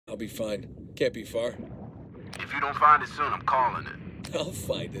be fine. Can't be far. If you don't find it soon, I'm calling it. I'll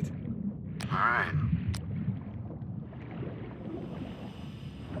find it. All right.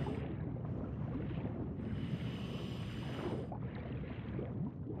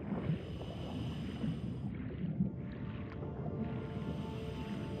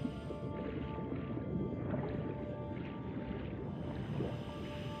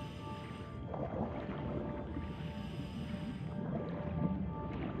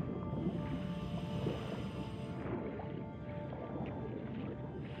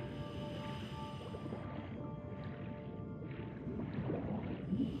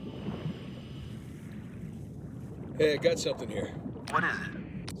 Hey, I got something here. What is it?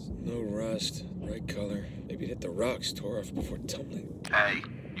 No rust, bright color. Maybe it hit the rocks, tore off before tumbling. Hey,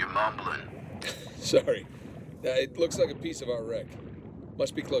 you're mumbling. Sorry. It looks like a piece of our wreck.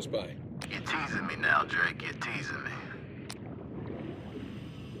 Must be close by. You're teasing me now, Drake. You're teasing me.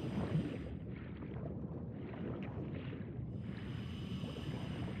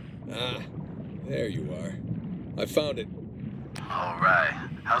 Ah, there you are. I found it. All right.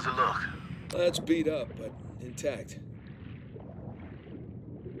 How's it look? It's beat up, but intact.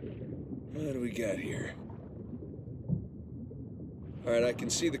 What do we got here? All right, I can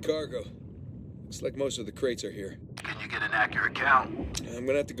see the cargo. Looks like most of the crates are here. Can you get an accurate count? I'm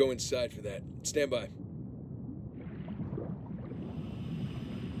gonna have to go inside for that. Stand by.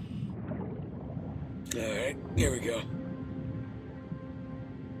 All right, here we go.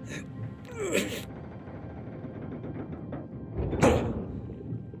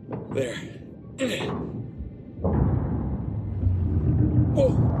 There. Whoa!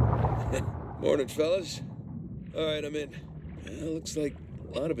 Morning, fellas. All right, I'm in. Looks like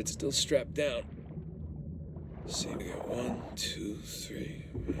a lot of it's still strapped down. Let's see, we got 1, 2, 3,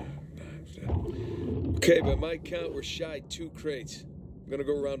 4, 5, 6. Okay, by my count, we're shy 2 crates. I'm gonna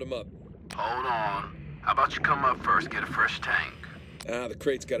go round them up. Hold on. How about you come up first, get a fresh tank? The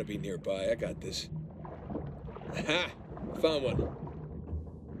crate's gotta be nearby. I got this. Ha! Found one.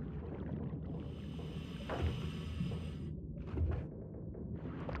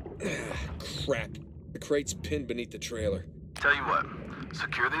 Crap. The crate's pinned beneath the trailer. Tell you what,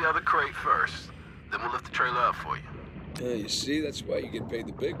 secure the other crate first, then we'll lift the trailer up for you. You see, that's why you get paid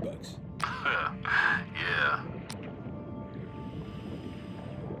the big bucks. Yeah.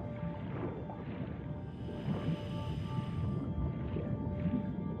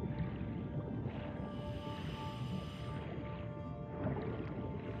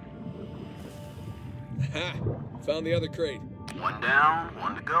 Ha! Found the other crate. One down,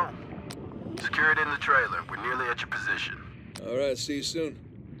 one to go. Secure it in the trailer. We're nearly at your position. All right, see you soon.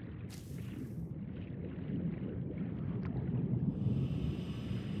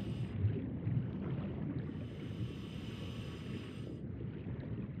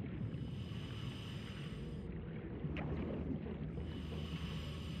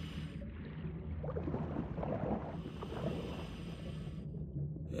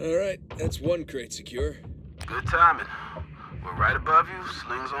 All right, that's one crate secure. Good timing. We're right above you.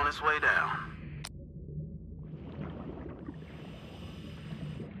 Sling's on its way down.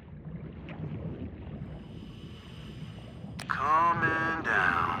 Coming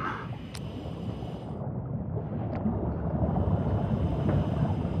down.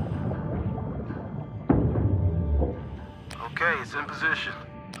 Okay, it's in position.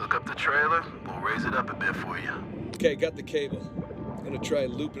 Look up the trailer. We'll raise it up a bit for you. Okay, got the cable. Gonna try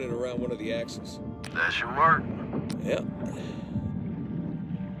looping it around one of the axles. That should work. Yeah.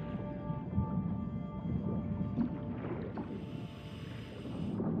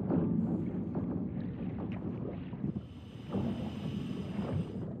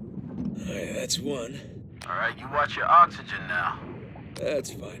 All right, that's one. All right, you watch your oxygen now.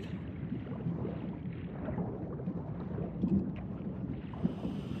 That's fine.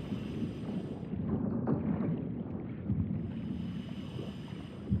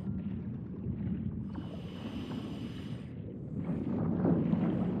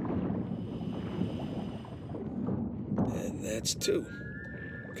 That's 2.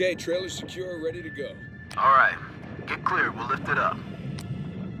 Okay, trailer secure, ready to go. All right, get clear. We'll lift it up.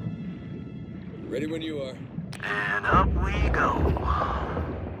 Ready when you are. And up we go.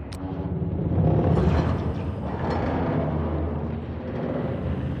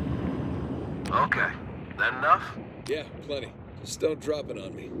 Okay, that enough? Yeah, plenty. Just don't drop it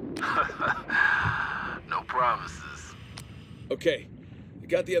on me. No promises. Okay, I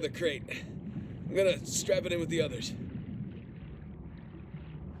got the other crate. I'm gonna strap it in with the others.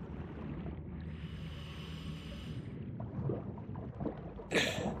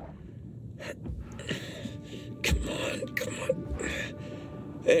 Come on.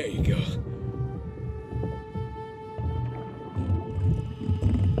 There There you go.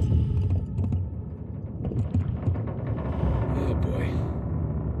 Oh, boy.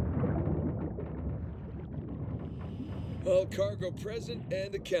 All cargo present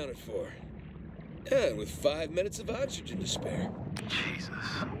and accounted for. And with 5 minutes of oxygen to spare. Jesus.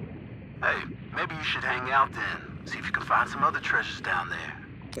 Hey, maybe you should hang out then. See if you can find some other treasures down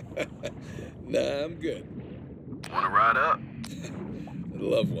there. Nah, I'm good. Wanna ride up? I'd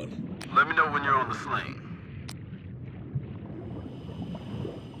love one. Let me know when you're on the sling.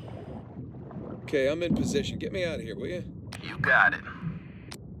 Okay, I'm in position. Get me out of here, will you? You got it.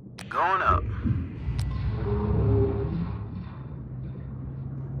 Going up.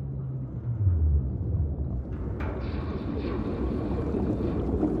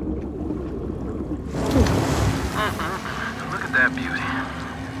 Look at that beauty.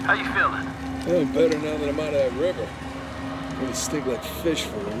 How you feeling? Feeling better now that I'm out of that river. Gonna stink like fish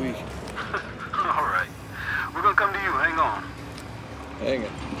for a week. All right. We're gonna come to you. Hang on. Hang it.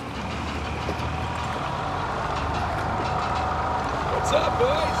 What's up,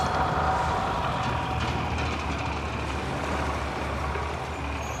 boys?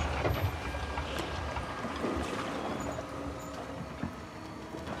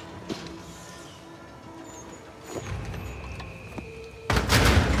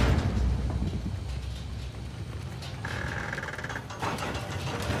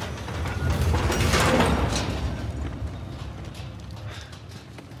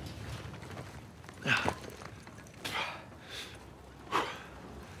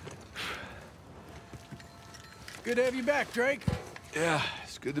 Good to have you back, Drake. Yeah,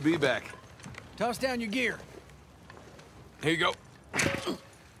 it's good to be back. Toss down your gear. Here you go.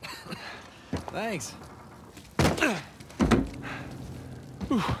 Thanks.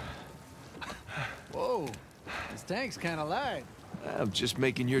 Whoa, this tank's kind of light. I'm just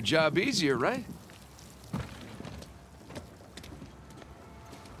making your job easier, right?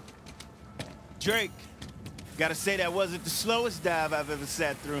 Drake, gotta say that wasn't the slowest dive I've ever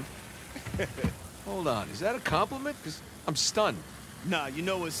sat through. Hold on, is that a compliment? Because I'm stunned. Nah, you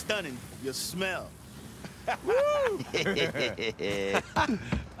know what's stunning? Your smell. I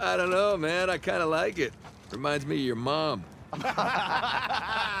don't know, man. I kind of like it. Reminds me of your mom.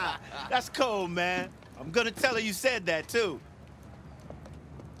 That's cold, man. I'm gonna tell her you said that, too.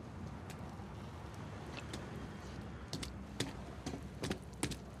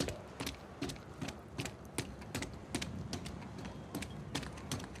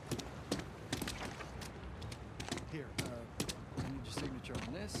 Here, I need your signature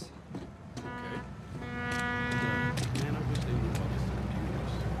on this. Man, I wish they knew all this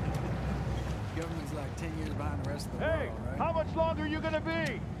computers. Government's like 10 years behind the rest of the Hey, world, right? how much longer are you gonna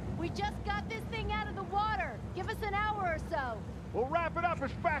be? We just got this thing out of the water. Give us an hour or so. We'll wrap it up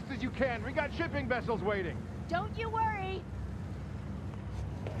as fast as you can. We got shipping vessels waiting. Don't you worry.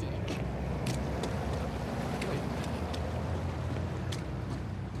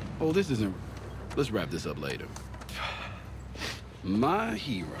 Oh, this isn't... Let's wrap this up later. My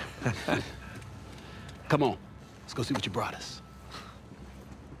hero. Come on. Let's go see what you brought us.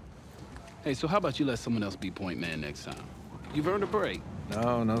 Hey, so how about you let someone else be point man next time? You've earned a break.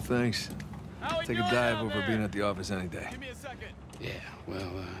 No, thanks. Take a dive over being at the office any day. Give me a second. Yeah,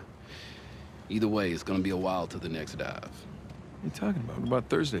 well, either way, it's gonna be a while till the next dive. What are you talking about? What about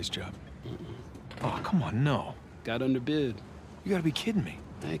Thursday's job? Oh, come on, no. Got underbid. You gotta be kidding me.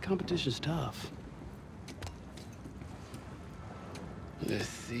 Hey, competition's tough. Let's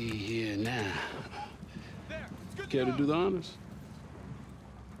see here now. Care to do the honors?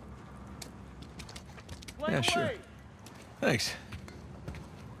 Yeah, sure. Thanks.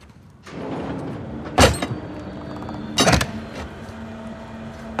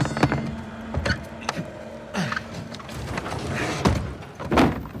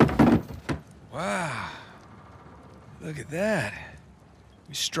 Wow. Look at that.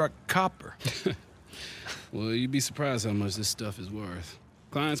 We struck copper. Well, you'd be surprised how much this stuff is worth.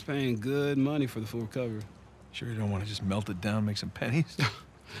 Client's paying good money for the full cover. Sure you don't want to just melt it down, make some pennies?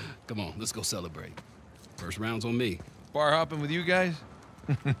 Come on, let's go celebrate. First round's on me. Bar hopping with you guys?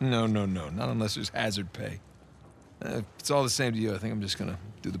 No. Not unless there's hazard pay. If it's all the same to you, I think I'm just gonna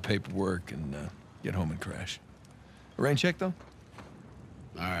do the paperwork and get home and crash. A rain check, though?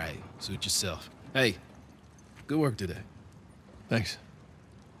 All right, suit yourself. Hey, good work today. Thanks.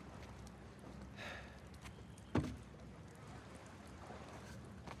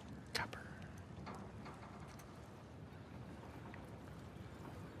 Copper.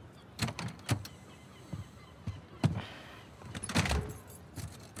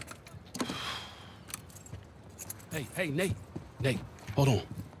 Hey, Nate. Nate, hold on.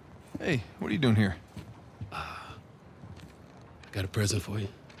 Hey, what are you doing here? Got a present for you.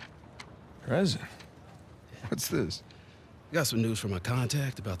 Present? What's this? Got some news from my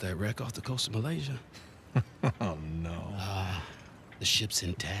contact about that wreck off the coast of Malaysia. Oh, no. The ship's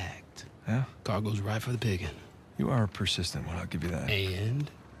intact. Yeah? Cargo's right for the picking. You are a persistent one, I'll give you that. And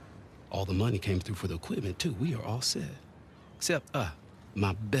all the money came through for the equipment, too. We are all set. Except,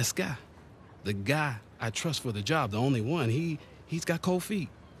 my best guy. The guy I trust for the job, the only one. He's got cold feet.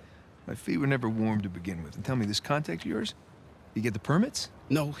 My feet were never warm to begin with. And tell me, this contact of yours? You get the permits?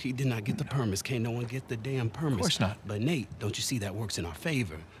 No, he did not get the permits. Can't no one get the damn permits. Of course not. But Nate, don't you see that works in our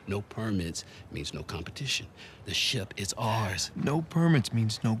favor? No permits means no competition. The ship is ours. No permits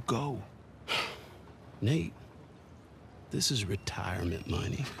means no go. Nate, this is retirement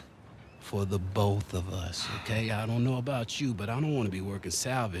money for the both of us, okay? I don't know about you, but I don't want to be working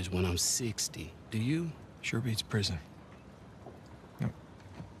salvage when I'm 60. Do you? Sure beats prison. No.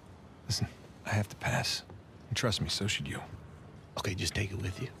 Listen, I have to pass. And trust me, so should you. Okay, just take it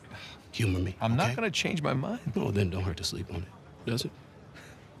with you. Humor me. I'm okay? not gonna change my mind. No, then don't hurt to sleep on it. Does it?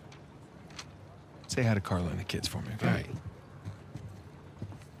 Say hi to Carla and the kids for me, okay? All right.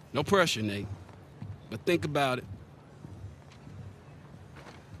 No pressure, Nate. But think about it.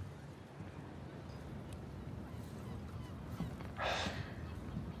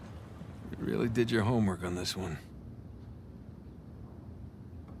 You really did your homework on this one.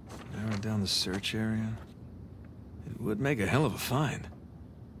 Narrowed down the search area. It would make a hell of a find.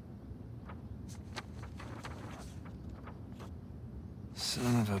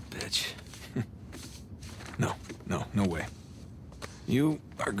 Son of a bitch. No way. You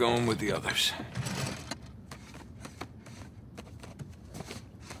are going with the others.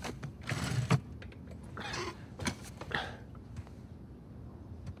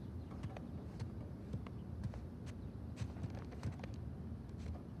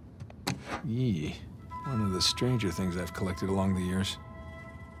 Yee. One of the stranger things I've collected along the years.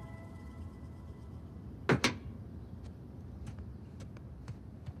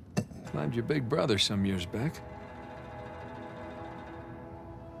 Climbed your big brother some years back.